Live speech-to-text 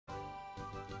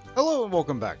Hello and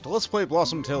welcome back to Let's Play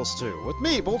Blossom Tales 2, with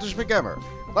me, Boltish McGammer.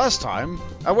 Last time,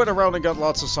 I went around and got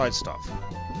lots of side stuff.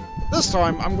 This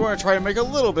time, I'm going to try and make a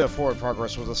little bit of forward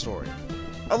progress with the story.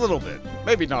 A little bit.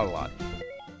 Maybe not a lot.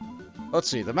 Let's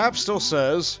see, the map still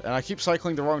says, and I keep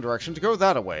cycling the wrong direction, to go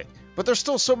that way. But there's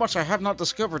still so much I have not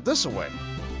discovered this way.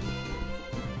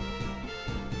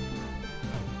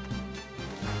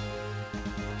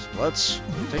 So let's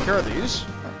take care of these.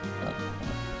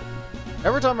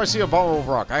 Every time I see a volatile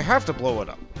rock, I have to blow it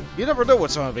up. You never know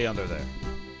what's going to be under there.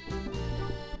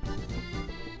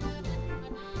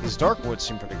 These dark woods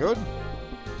seem pretty good.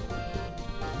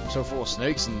 So full of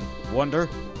snakes and wonder.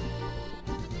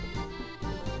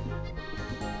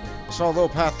 I saw a little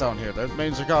path down here. That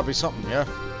means there gotta be something, yeah?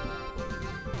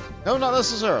 No, not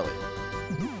necessarily.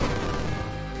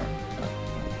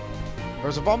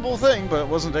 There's a bumble thing, but it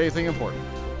wasn't anything important.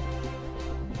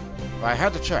 I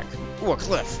had to check. Ooh, a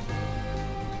cliff.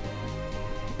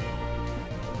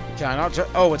 Can I not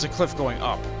oh, it's a cliff going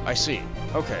up. I see.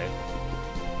 Okay.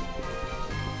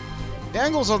 The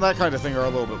angles on that kind of thing are a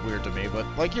little bit weird to me, but,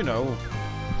 like, you know.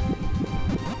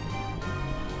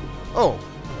 Oh.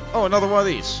 Oh, another one of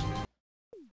these.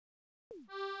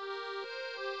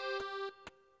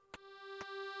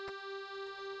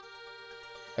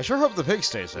 I sure hope the pig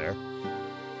stays there.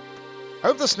 I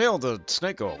hope the snail and the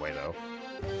snake go away, though.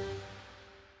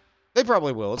 They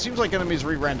probably will. It seems like enemies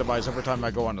re-randomize every time I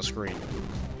go on the screen.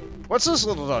 What's this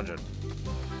little dungeon?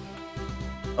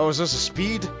 Oh, is this a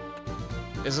speed?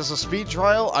 Is this a speed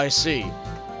trial? I see.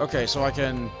 Okay, so I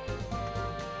can...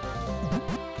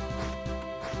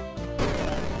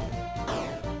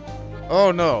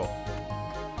 Oh no.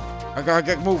 I gotta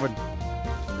get moving.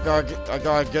 I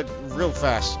gotta get real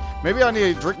fast. Maybe I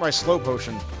need to drink my slow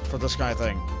potion for this kind of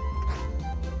thing.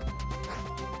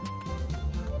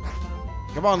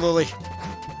 Come on, Lily.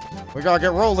 We gotta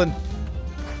get rolling.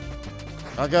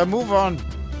 I gotta move on.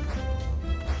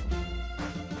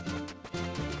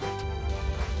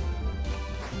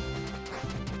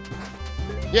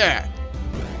 Yeah.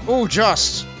 Ooh,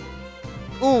 just.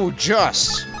 Ooh,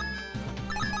 just.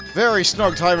 Very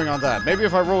snug timing on that. Maybe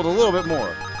if I rolled a little bit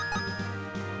more.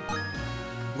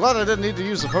 Glad I didn't need to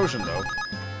use the potion, though.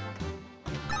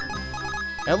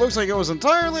 And it looks like it was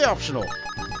entirely optional.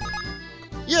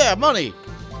 Yeah, money!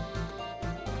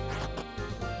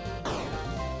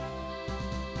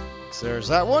 So there's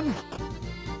that one.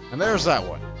 And there's that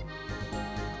one.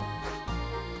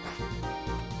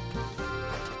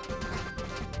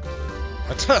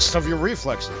 A test of your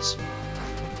reflexes.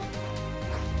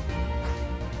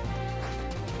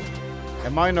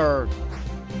 And mine are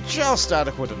just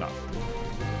adequate enough.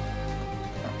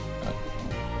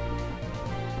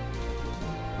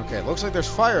 Okay, looks like there's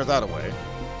fire that way.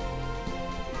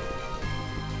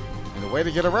 And a way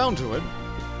to get around to it.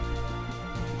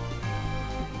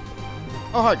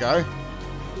 Oh, hi, guy.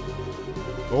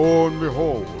 Lo and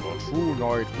behold, a true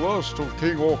knight, blessed of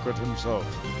King Orchid himself.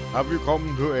 Have you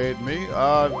come to aid me?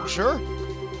 Sure.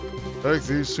 Take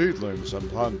these seedlings and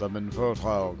plant them in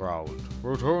fertile ground.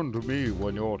 Return to me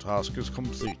when your task is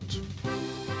complete.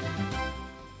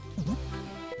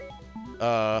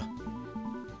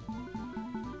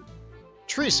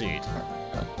 Tree seed.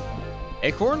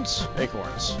 Acorns?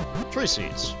 Acorns. Tree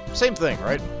seeds. Same thing,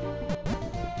 right?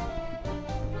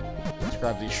 Let's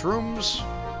grab these shrooms.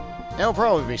 It'll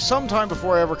probably be some time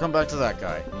before I ever come back to that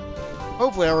guy.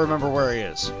 Hopefully I remember where he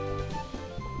is.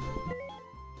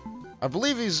 I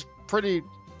believe he's pretty...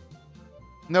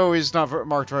 No, he's not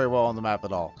marked very well on the map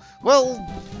at all. Well,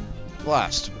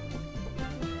 blast.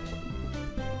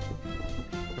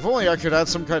 If only I could add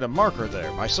some kind of marker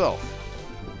there, myself.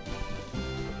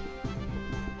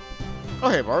 Oh,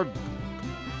 hey, Bard.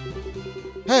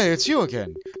 Hey, it's you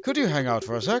again. Could you hang out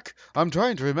for a sec? I'm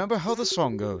trying to remember how the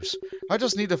song goes. I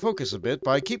just need to focus a bit,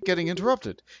 but I keep getting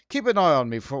interrupted. Keep an eye on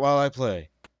me for while I play.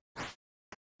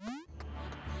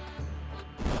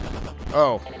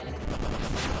 Oh.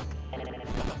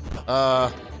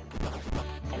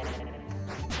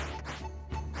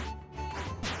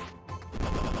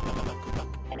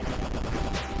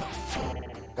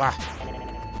 Wow.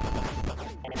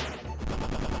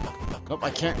 Nope,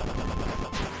 I can't.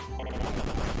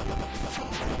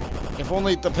 If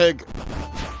only the pig...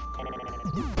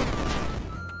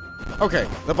 Okay,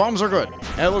 the bombs are good.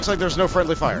 And it looks like there's no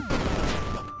friendly fire.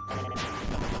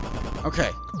 Okay.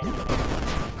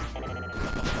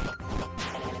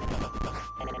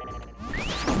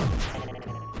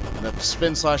 And the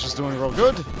spin slash is doing real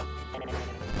good.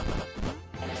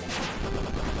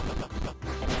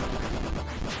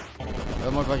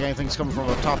 Doesn't look like anything's coming from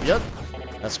up top yet.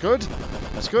 That's good.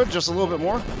 That's good. Just a little bit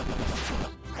more.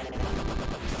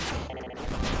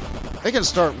 They can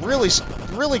start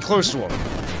really close to him.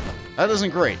 That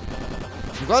isn't great.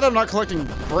 I'm glad I'm not collecting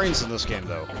brains in this game,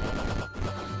 though.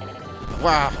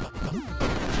 Wow.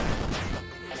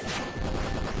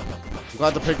 I'm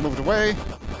glad the pig moved away.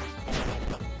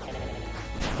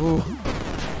 Ooh.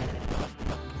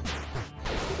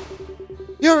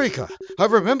 Eureka!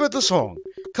 I've remembered the song.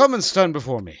 Come and stand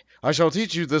before me. I shall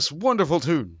teach you this wonderful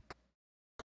tune.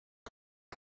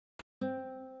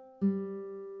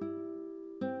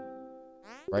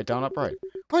 Right down, upright.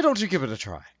 Why don't you give it a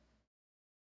try?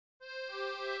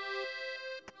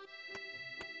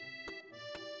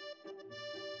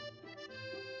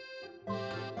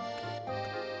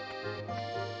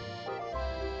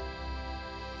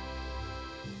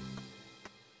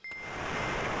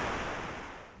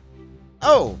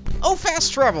 Oh,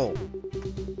 fast travel!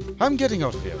 I'm getting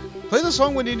out of here. Play the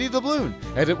song when you need the balloon,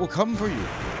 and it will come for you.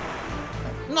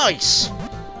 Nice!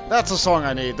 That's a song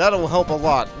I need. That'll help a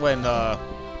lot when,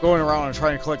 going around and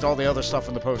trying to collect all the other stuff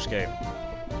in the post-game.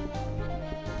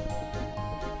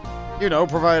 You know,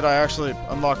 provided I actually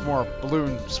unlock more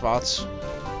balloon spots.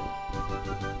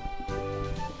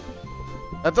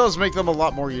 That does make them a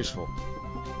lot more useful.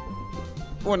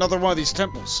 Oh, another one of these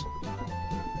temples.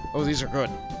 Oh, these are good.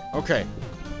 Okay.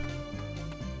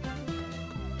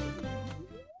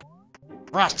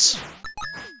 Rats!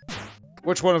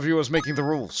 Which one of you is making the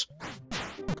rules?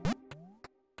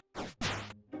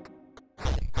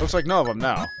 Looks like none of them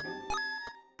now.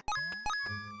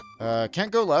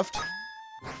 Can't go left.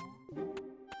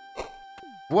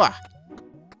 Wah!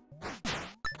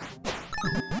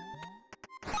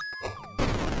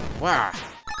 Wah!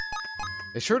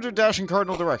 They sure do dash in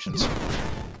cardinal directions.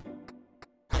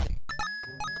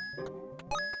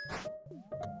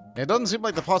 It doesn't seem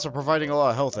like the pots are providing a lot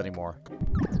of health anymore.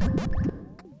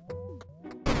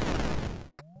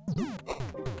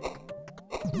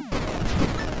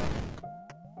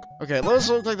 Okay, it does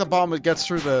look like the bomb gets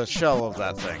through the shell of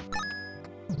that thing.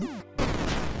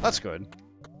 That's good.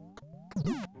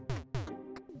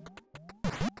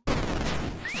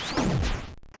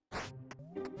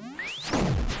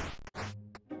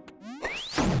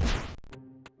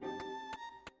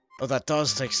 Oh, that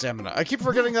does take stamina. I keep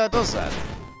forgetting that it does that.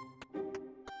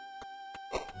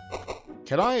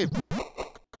 Can I?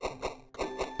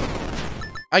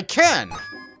 I can!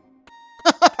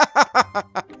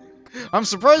 I'm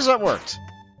surprised that worked.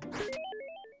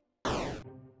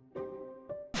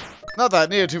 Not that I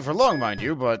needed to for long, mind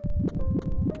you, but...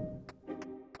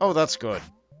 Oh, that's good.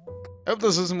 I hope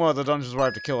this isn't one of the dungeons where I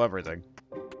have to kill everything.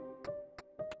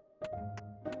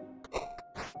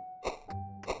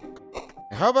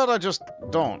 How about I just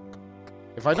don't?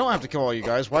 If I don't have to kill all you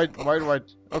guys, why do I...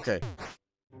 Okay.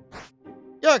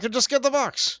 Yeah, I could just get the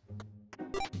box.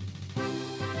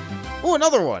 Ooh,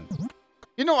 another one!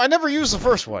 You know, I never used the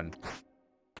first one.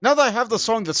 Now that I have the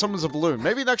song that summons a balloon,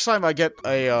 maybe next time I get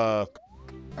a,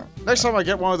 next time I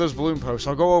get one of those balloon posts,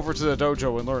 I'll go over to the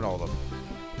dojo and learn all of them.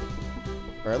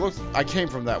 Alright, look, I came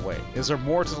from that way. Is there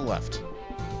more to the left?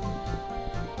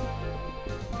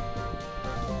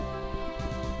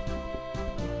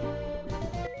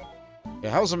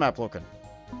 Yeah, how's the map looking?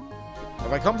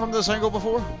 Have I come from this angle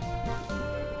before?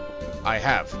 I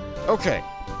have. Okay.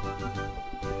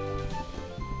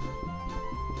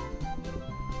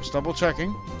 Just double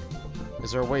checking.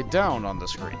 Is there a way down on the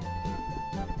screen?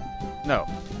 No.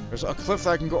 There's a cliff that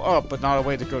I can go up, but not a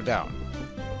way to go down.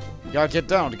 You gotta get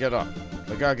down to get up.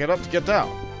 I gotta get up to get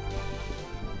down.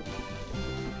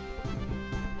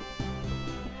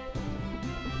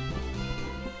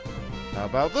 How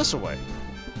about this way?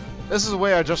 This is the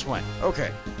way I just went.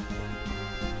 Okay.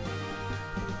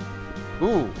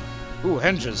 Ooh. Ooh,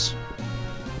 henges.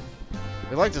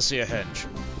 We like to see a henge.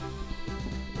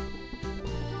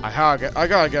 I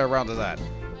gotta get around to that.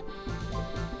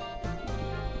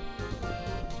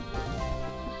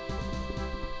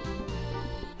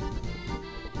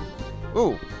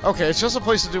 Ooh, okay, it's just a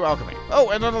place to do alchemy. Oh,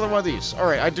 and another one of these.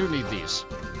 Alright, I do need these.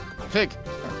 Pig.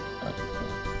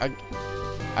 I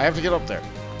have to get up there.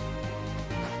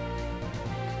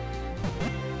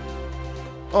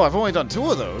 Oh, I've only done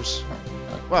 2 of those.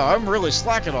 Wow, I'm really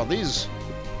slacking on these.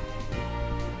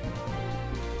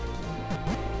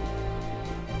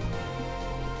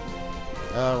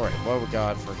 Alright, what we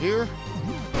got for here?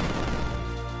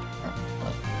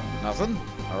 Nothing.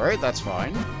 Alright, that's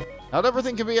fine. Not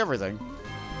everything can be everything.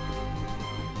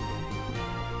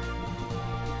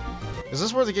 Is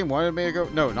this where the game wanted me to go?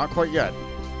 No, not quite yet.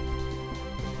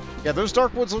 Yeah, those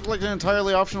dark woods look like an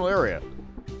entirely optional area.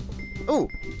 Ooh!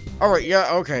 Alright,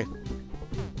 yeah, okay.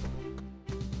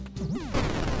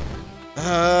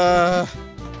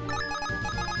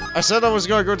 I said I was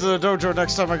gonna go to the dojo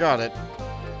next time I got it.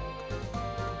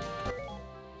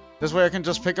 This way I can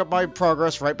just pick up my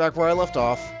progress right back where I left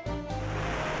off.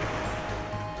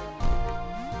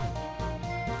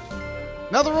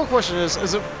 Now the real question is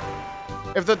it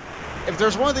if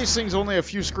there's one of these things only a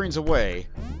few screens away,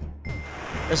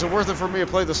 is it worth it for me to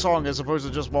play the song as opposed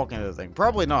to just walking to the thing?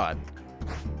 Probably not.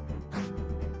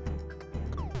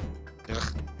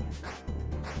 Ugh.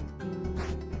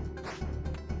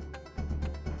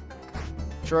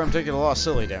 Sure, I'm taking a lot of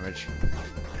silly damage.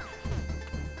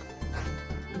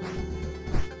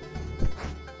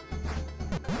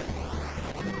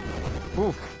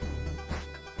 Ooh.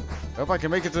 I hope I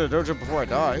can make it to the dojo before I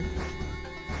die.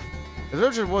 The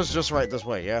dojo was just right this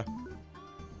way, yeah?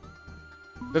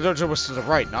 The dojo was to the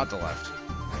right, not the left.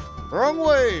 Wrong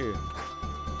way!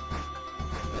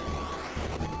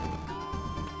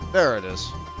 There it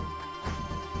is.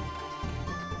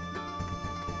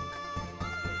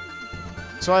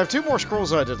 So I have 2 more scrolls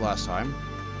that I did last time.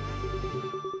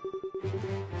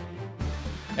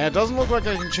 And it doesn't look like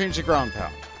I can change the ground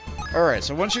pound. Alright,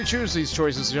 so once you choose these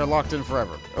choices, you're locked in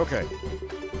forever. Okay.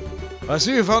 I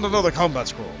see you found another combat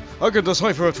scroll. I can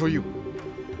decipher it for you.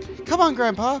 Come on,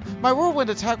 Grandpa. My whirlwind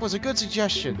attack was a good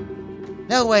suggestion.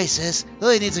 No way, sis.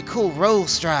 Lily needs a cool roll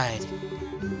stride.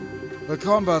 The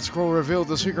combat scroll revealed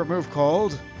the secret move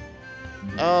called...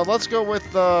 let's go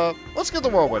with, let's get the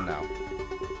whirlwind now.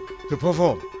 To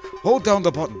perform, hold down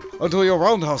the button until your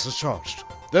roundhouse is charged.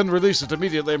 Then release it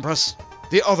immediately and press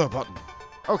the other button.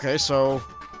 Okay, so...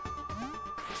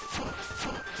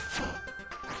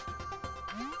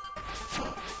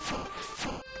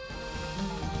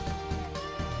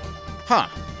 Huh.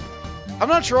 I'm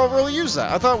not sure I'll really use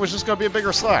that. I thought it was just going to be a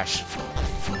bigger slash.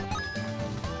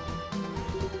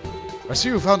 I see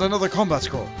you found another combat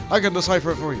scroll. I can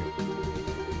decipher it for you.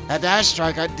 That dash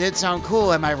strike did sound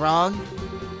cool, am I wrong?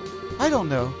 I don't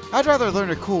know. I'd rather learn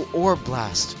a cool orb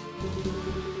blast.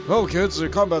 Well, kids, the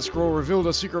combat scroll revealed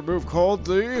a secret move called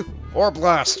the Orb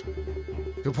Blast.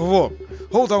 To perform,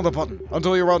 hold down the button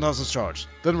until your roundhouse is charged.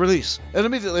 Then release, and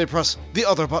immediately press the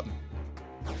other button.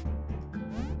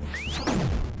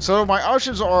 So my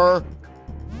options are...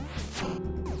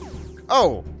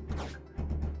 Oh!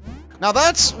 Now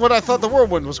that's what I thought the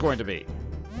whirlwind was going to be.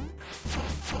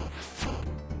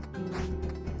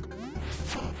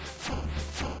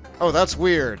 Oh, that's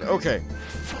weird. Okay.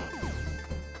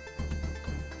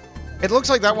 It looks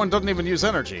like that one doesn't even use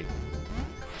energy.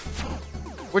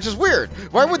 Which is weird.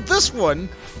 Why would this one,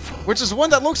 which is the one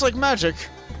that looks like magic...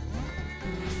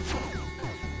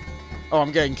 Oh,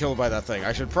 I'm getting killed by that thing.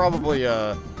 I should probably,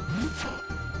 I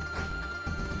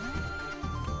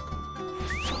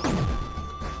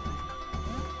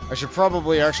should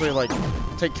probably actually, like,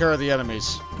 take care of the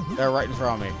enemies that are right in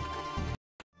front of me.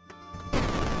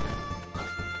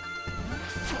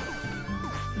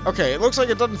 Okay, it looks like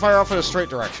it doesn't fire off in a straight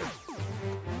direction.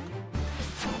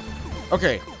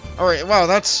 Okay, alright, wow,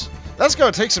 that's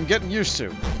gonna take some getting used to,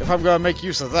 if I'm gonna make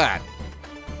use of that.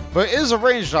 But it is a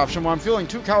ranged option when I'm feeling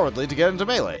too cowardly to get into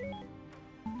melee.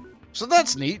 So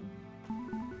that's neat.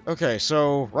 Okay,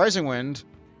 so, Rising Wind.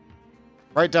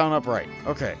 Right, down, up, right.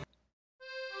 Okay.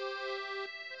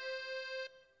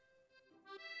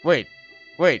 Wait,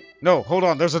 no, hold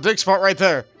on, there's a dig spot right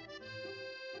there.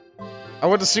 I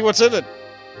want to see what's in it.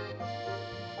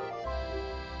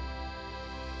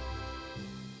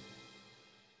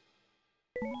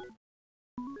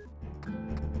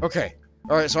 Okay.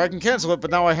 Alright, so I can cancel it, but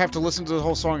now I have to listen to the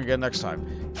whole song again next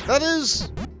time. That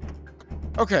is...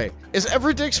 Okay, is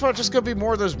every dig spot just gonna be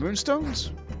more of those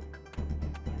moonstones?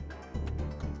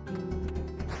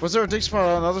 Was there a dig spot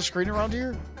on another screen around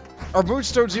here? Are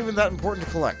moonstones even that important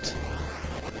to collect?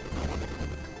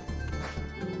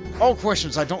 All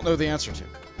questions I don't know the answer to.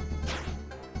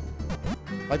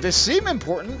 Like, they seem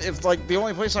important if, like, the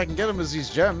only place I can get them is these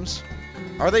gems.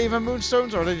 Are they even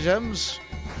moonstones? Are they gems?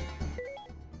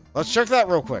 Let's check that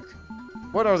real quick.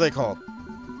 What are they called?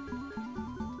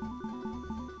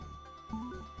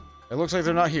 It looks like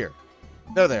they're not here.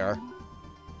 There they are.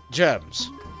 Gems.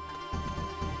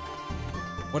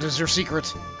 What is your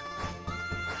secret?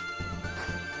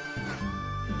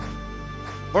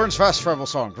 Learns fast travel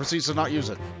song. Proceeds to not use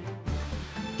it.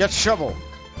 Get shovel.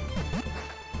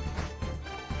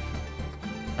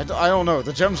 I don't know.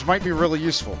 The gems might be really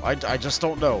useful. I just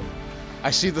don't know.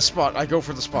 I see the spot. I go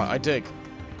for the spot. I dig.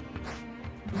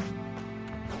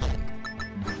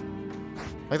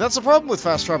 Like, that's the problem with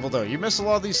fast travel, though. You miss a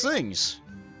lot of these things.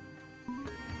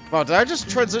 Wow, did I just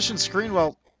transition screen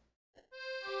while...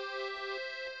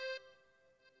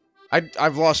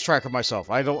 I've lost track of myself.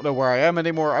 I don't know where I am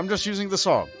anymore. I'm just using the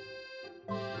song.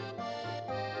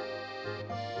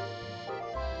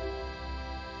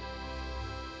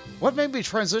 What made me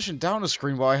transition down a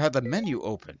screen while I had the menu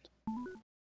open?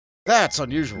 That's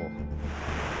unusual.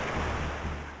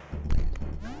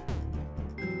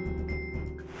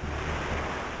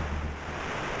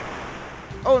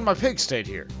 Oh, and my pig stayed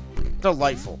here.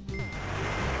 Delightful.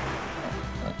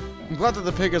 I'm glad that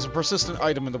the pig is a persistent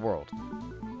item in the world.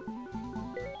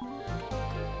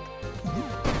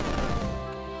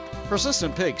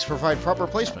 Persistent pigs provide proper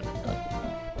placement.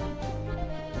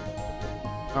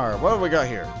 Alright, what do we got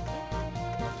here?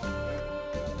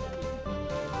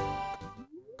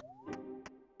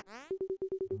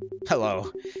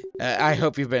 Hello. I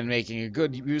hope you've been making a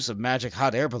good use of magic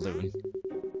hot air balloon.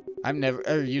 I'm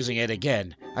never using it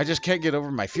again. I just can't get over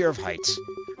my fear of heights.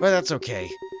 But that's okay.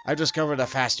 I've discovered a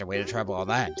faster way to travel on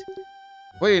land.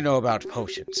 What do you know about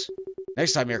potions?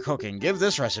 Next time you're cooking, give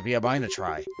this recipe of mine a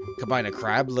try. Combine a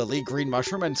crab, lily, green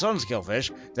mushroom, and sunskillfish,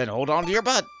 then hold on to your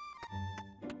butt.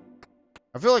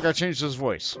 I feel like I changed his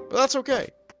voice, but that's okay.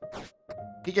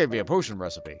 He gave me a potion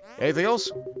recipe. Anything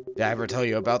else? Did I ever tell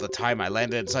you about the time I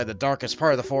landed inside the darkest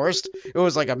part of the forest? It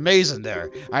was like a maze in there.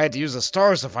 I had to use the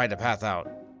stars to find a path out.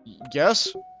 Yes?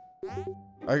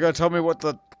 Are you gonna tell me what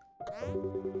the...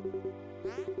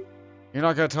 You're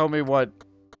not gonna tell me what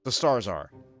the stars are?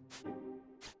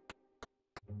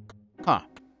 Huh.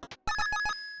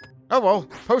 Oh well,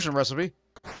 potion recipe.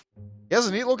 He has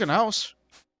a neat looking house.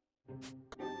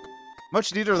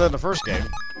 Much neater than the first game.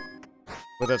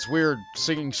 With its weird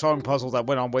singing song puzzle that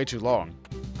went on way too long.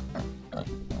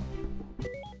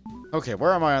 Okay,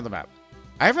 where am I on the map?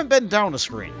 I haven't been down a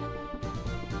screen.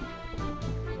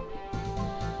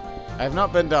 I have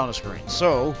not been down a screen,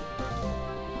 so...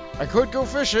 I could go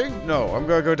fishing. No, I'm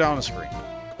gonna go down a screen.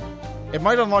 It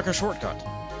might unlock a shortcut.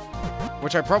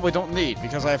 Which I probably don't need,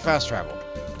 because I have fast travel.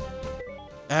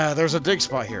 There's a dig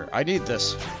spot here. I need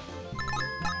this.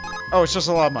 Oh, it's just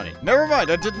a lot of money. Never mind,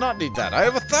 I did not need that. I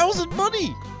have 1,000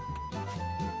 money!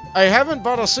 I haven't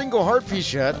bought a single heart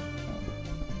piece yet.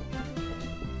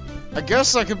 I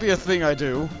guess that could be a thing I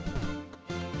do.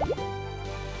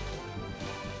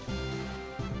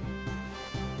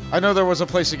 I know there was a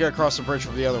place to get across the bridge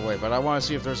from the other way, but I want to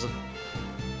see if there's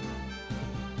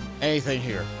anything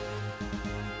here.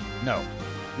 No.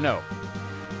 No.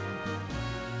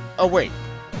 Oh, wait.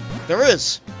 There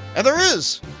is! And there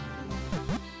is!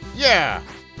 Yeah!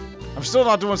 I'm still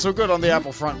not doing so good on the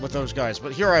apple front with those guys,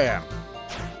 but here I am.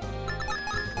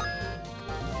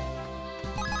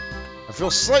 I feel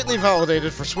slightly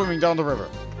validated for swimming down the river.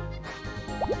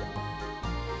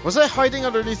 Was I hiding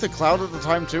underneath a cloud at the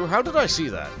time, too? How did I see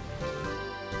that?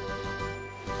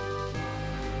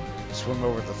 Swim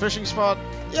over to the fishing spot.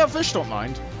 Yeah, fish don't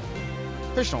mind.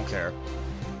 Fish don't care.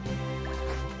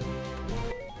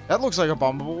 That looks like a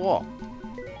bombable wall.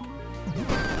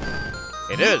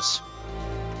 It is.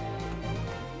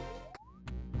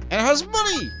 And it has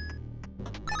money!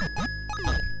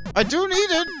 I do need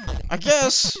it, I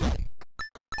guess.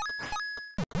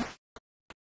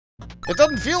 It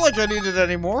doesn't feel like I need it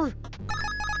anymore.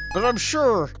 But I'm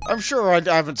sure I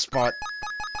haven't spot.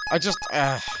 I just,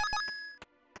 It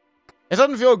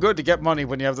doesn't feel good to get money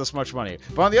when you have this much money.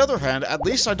 But on the other hand, at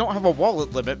least I don't have a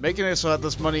wallet limit, making it so that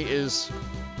this money is,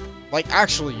 like,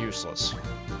 actually useless.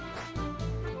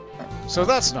 So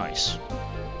that's nice.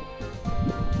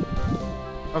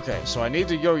 Okay, so I need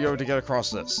the yo-yo to get across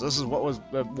this. This is what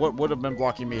would have been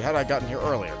blocking me had I gotten here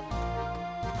earlier.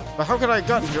 But how could I have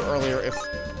gotten here earlier if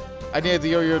I needed the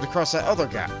yo-yo to cross that other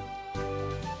gap?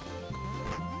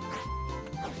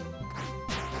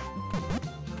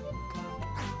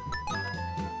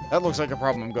 That looks like a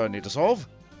problem I'm going to need to solve.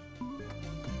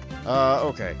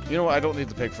 Okay. You know what? I don't need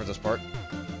the pig for this part.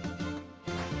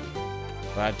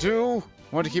 But I do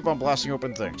want to keep on blasting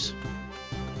open things.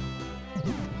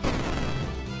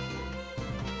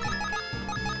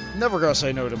 Never gonna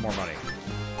say no to more money.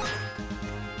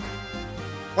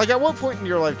 Like, at what point in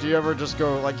your life do you ever just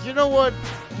go, like, you know what?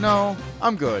 No,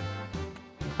 I'm good.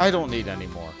 I don't need any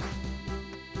more.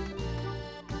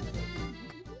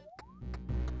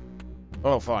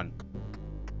 Oh, fun.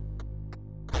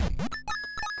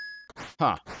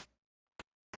 Huh.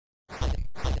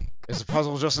 Is the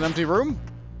puzzle just an empty room?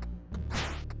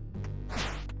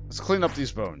 Let's clean up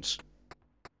these bones.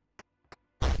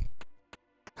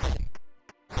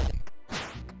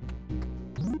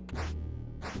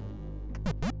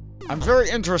 I'm very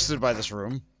interested by this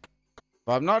room,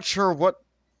 but I'm not sure what...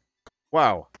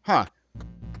 Wow. Huh.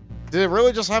 Did it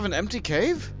really just have an empty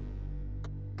cave?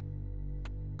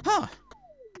 Huh.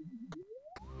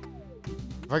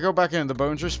 If I go back in, the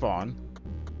bones respawn.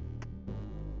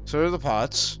 So do the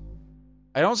pots.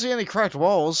 I don't see any cracked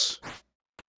walls.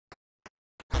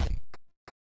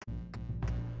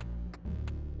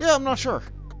 Yeah, I'm not sure.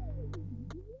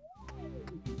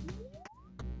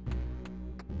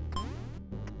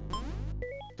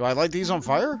 Do I light these on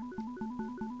fire?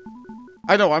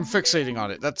 I know, I'm fixating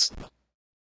on it. That's...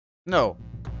 No.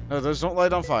 No, those don't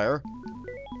light on fire.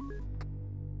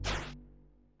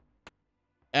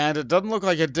 And it doesn't look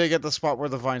like a dig at the spot where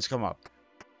the vines come up.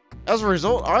 As a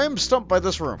result, I am stumped by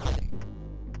this room.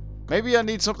 Maybe I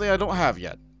need something I don't have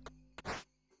yet.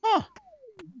 Huh.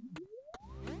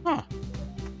 Huh.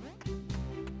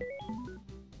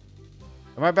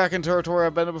 Am I back in territory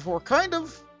I've been in before? Kind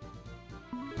of.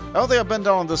 I don't think I've been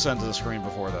down on this end of the screen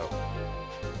before, though.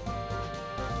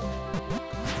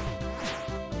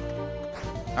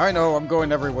 I know, I'm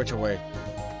going every which way.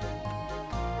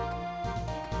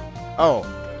 Oh,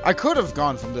 I could have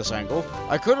gone from this angle.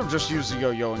 I could have just used the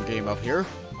yo-yo in game up here.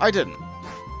 I didn't.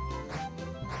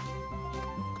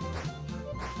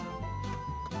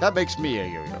 That makes me a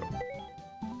yo-yo.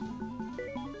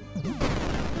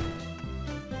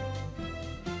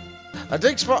 A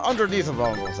dig spot underneath a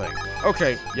vulnerable thing.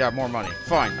 Okay, yeah, more money.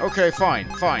 Fine. Okay, fine.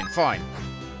 Fine. Fine.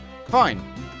 Fine.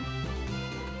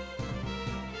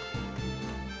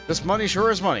 This money sure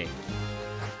is money.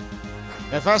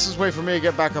 And the fastest way for me to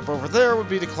get back up over there would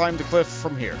be to climb the cliff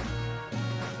from here.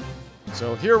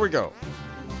 So here we go.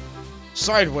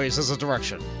 Sideways is a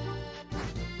direction.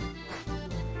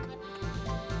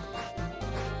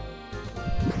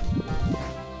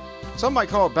 Some might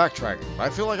call it backtracking, but I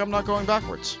feel like I'm not going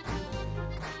backwards.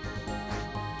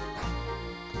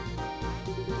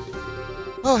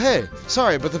 Oh hey,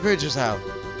 sorry, but the bridge is out.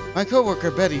 My coworker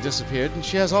Betty disappeared and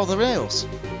she has all the rails.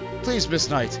 Please, Miss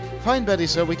Knight, find Betty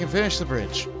so we can finish the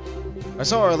bridge. I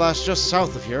saw her last just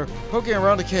south of here, poking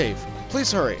around a cave.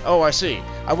 Please hurry. Oh, I see.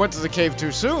 I went to the cave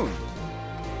too soon.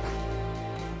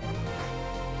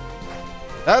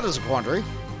 That is a quandary.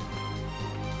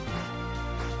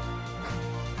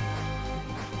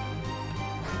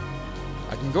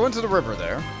 I can go into the river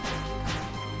there.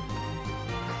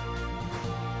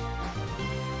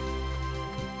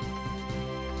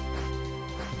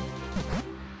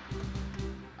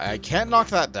 I can't knock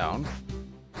that down.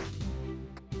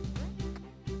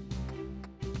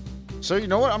 So you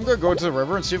know what? I'm gonna go into the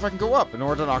river and see if I can go up in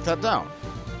order to knock that down.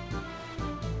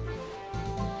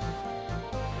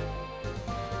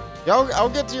 Yeah, I'll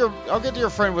get to your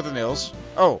friend with the nails.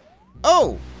 Oh.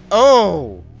 Oh!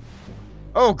 Oh!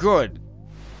 Oh, good.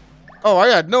 Oh, I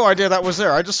had no idea that was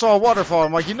there. I just saw a waterfall.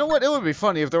 I'm like, you know what? It would be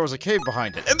funny if there was a cave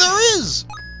behind it. And there is!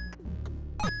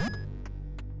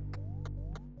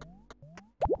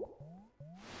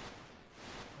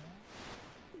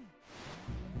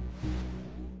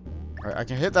 Alright, I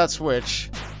can hit that switch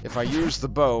if I use the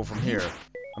bow from here.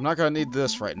 I'm not gonna need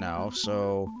this right now,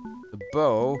 so the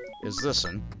bow is this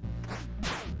one.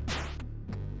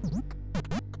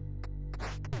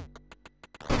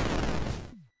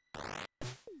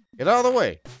 Get out of the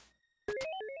way.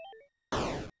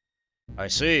 I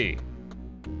see.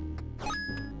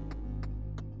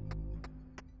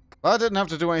 Well, I didn't have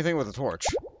to do anything with the torch.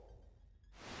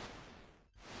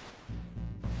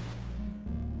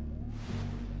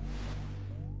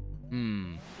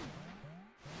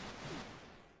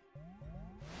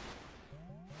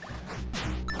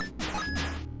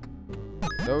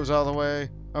 Those out of the way.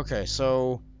 Okay,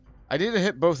 so I need to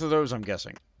hit both of those, I'm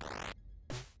guessing.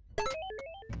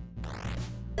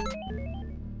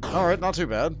 Alright, not too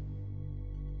bad.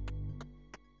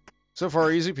 So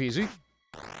far, easy peasy.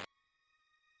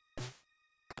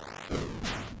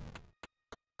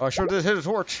 Oh, I sure did hit a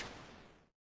torch.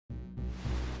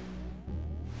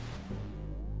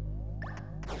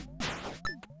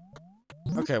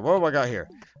 Okay, what have I got here?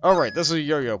 Alright, this is a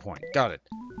yo-yo point. Got it.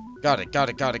 Got it.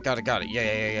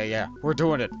 Yeah. We're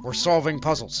doing it. We're solving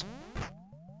puzzles.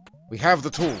 We have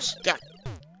the tools. Yeah.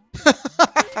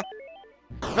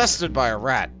 Bested by a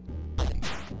rat.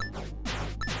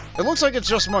 It looks like it's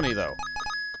just money, though.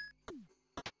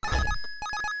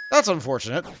 That's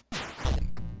unfortunate.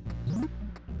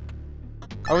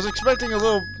 I was expecting a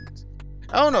little...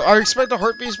 I don't know. I expect a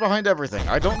heart piece behind everything.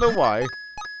 I don't know why.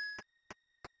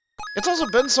 It's also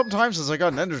been some time since I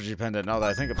got an energy pendant, now that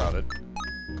I think about it.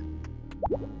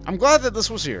 I'm glad that this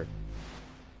was here.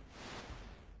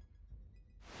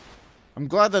 I'm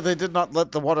glad that they did not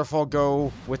let the waterfall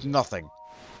go with nothing.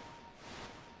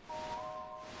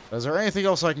 Is there anything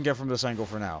else I can get from this angle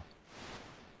for now?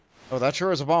 Oh, that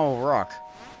sure is a bomb of rock.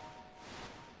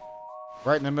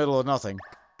 Right in the middle of nothing.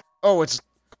 Oh, it's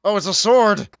a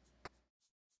sword!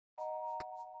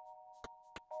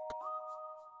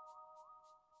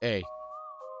 Hey.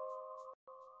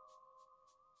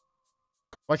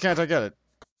 Why can't I get it?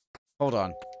 Hold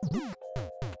on.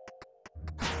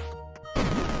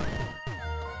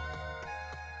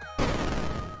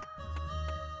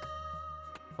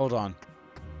 Hold on.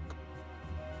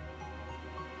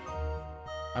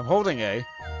 I'm holding A.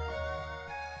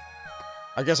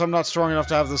 I guess I'm not strong enough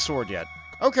to have the sword yet.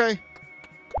 Okay.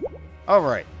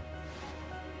 Alright.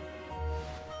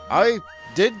 I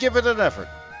did give it an effort.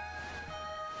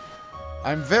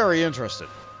 I'm very interested.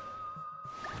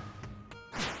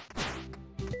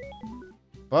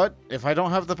 But if I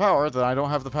don't have the power, then I don't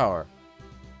have the power.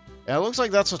 And it looks like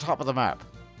that's the top of the map.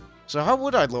 So how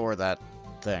would I lower that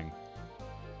thing?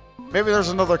 Maybe there's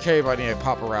another cave I need to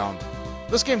pop around.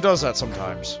 This game does that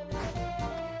sometimes.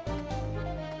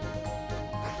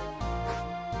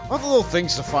 All the little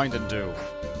things to find and do.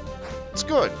 It's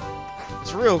good.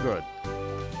 It's real good.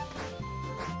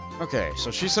 Okay,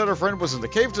 so she said her friend was in the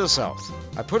cave to the south.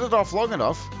 I put it off long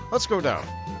enough. Let's go down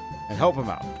and help him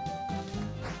out.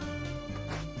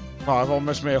 Oh, I've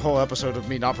almost made a whole episode of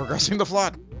me not progressing the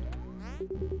plot.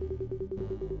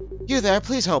 You there,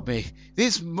 please help me.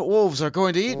 These wolves are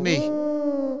going to eat me.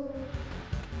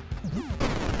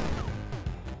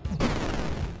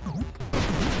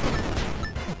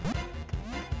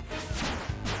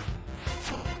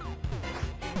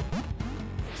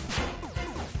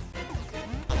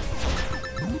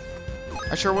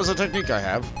 That sure was a technique I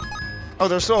have. Oh,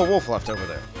 there's still a wolf left over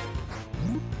there.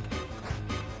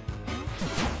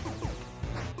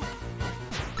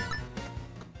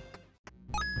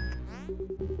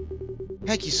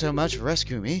 Thank you so much for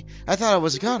rescuing me. I thought I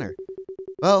was a goner.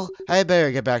 Well, I had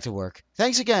better get back to work.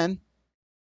 Thanks again.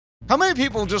 How many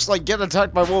people just, like, get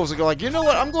attacked by wolves and go like, you know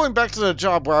what, I'm going back to the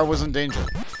job where I was in danger.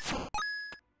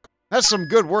 That's some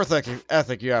good work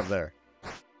ethic you have there.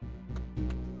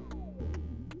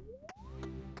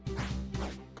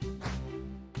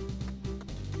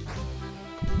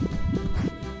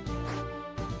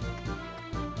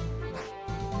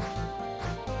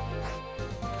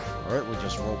 Alright, we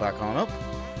just roll back on up.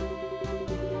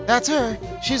 That's her.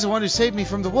 She's the one who saved me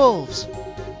from the wolves.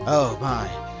 Oh,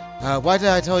 my. Why did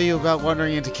I tell you about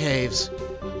wandering into caves?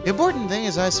 The important thing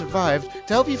is I survived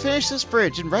to help you finish this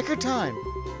bridge in record time.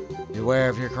 Beware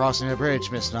if you're crossing a bridge,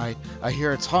 Miss Knight. I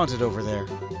hear it's haunted over there.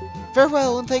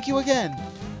 Farewell, and thank you again.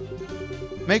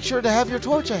 Make sure to have your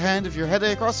torch at hand if you're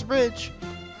heading across the bridge.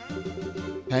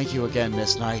 Thank you again,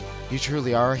 Miss Knight. You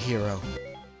truly are a hero.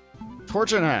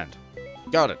 Torch in hand.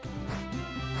 Got it.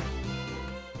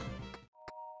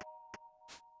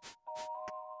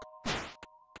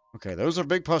 Okay, those are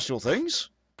big pustule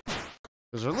things.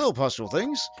 Those are little pustule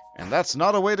things, and that's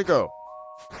not a way to go.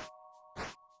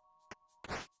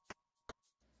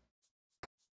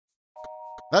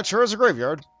 That sure is a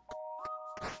graveyard.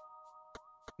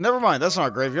 Never mind, that's not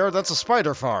a graveyard, that's a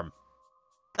spider farm.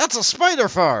 That's a spider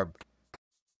farm!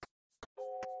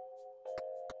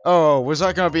 Oh, was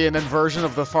that going to be an inversion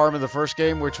of the farm in the first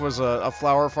game, which was a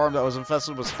flower farm that was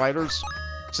infested with spiders?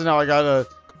 So now I gotta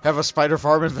have a spider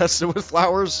farm infested with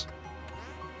flowers?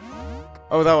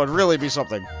 Oh, that would really be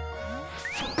something.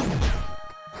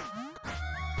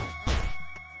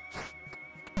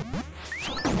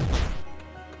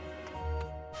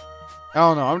 I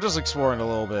don't know, I'm just exploring a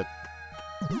little bit.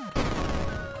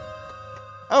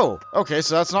 Oh, okay,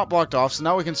 so that's not blocked off, so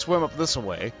now we can swim up this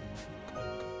way.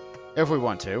 If we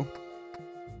want to.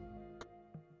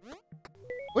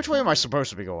 Which way am I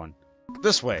supposed to be going?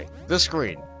 This way. This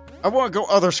screen. I want to go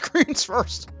other screens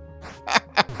first.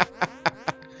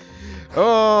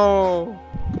 Oh.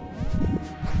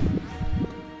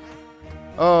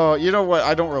 Oh, you know what?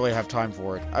 I don't really have time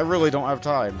for it. I really don't have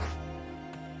time.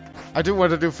 I do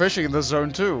want to do fishing in this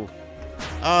zone too.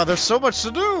 There's so much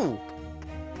to do.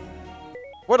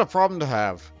 What a problem to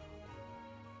have.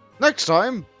 Next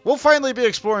time, we'll finally be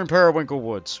exploring Periwinkle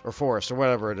Woods, or Forest, or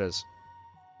whatever it is.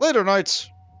 Later, Knights.